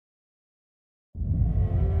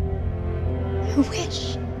You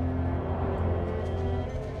wish.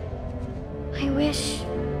 I wish.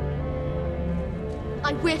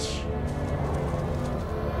 I wish.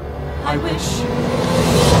 I wish.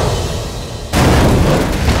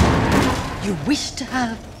 You wish to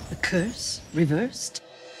have the curse reversed?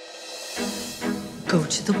 Go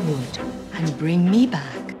to the wood and bring me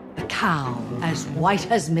back a cow as white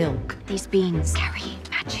as milk. These beans carry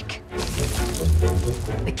magic.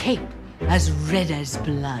 The cape as red as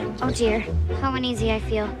blood. Oh dear, how uneasy I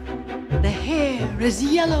feel. The hair as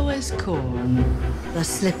yellow as corn. The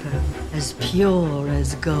slipper as pure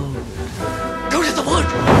as gold. Go to the wood!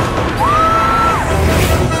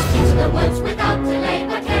 Into the woods without delay,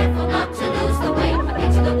 but careful not to lose the way.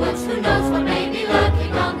 Into the woods, who knows what may be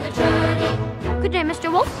lurking on the journey. Good day,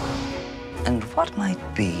 Mr. Wolf. And what might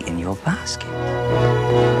be in your basket?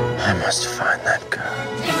 I must find that girl.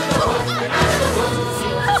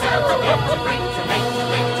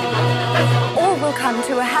 All will come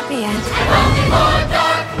to a happy end.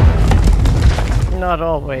 Not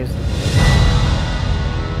always.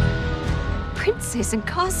 Princes and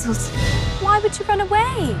castles. Why would you run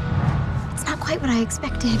away? It's not quite what I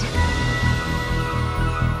expected.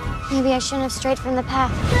 Maybe I shouldn't have strayed from the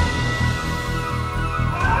path.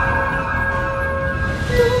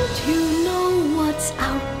 Don't you know what's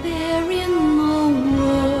out there in the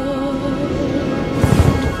world?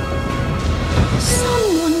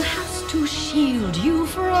 Someone has to shield you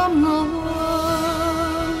from the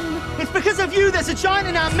world. It's because of you there's a giant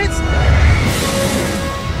in our midst.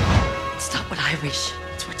 It's not what I wish.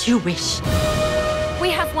 It's what you wish. We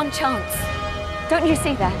have one chance. Don't you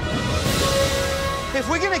see that? If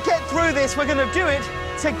we're gonna get through this, we're gonna do it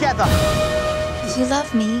together. You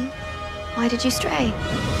love me. Why did you stray?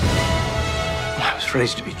 I was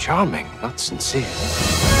raised to be charming, not sincere.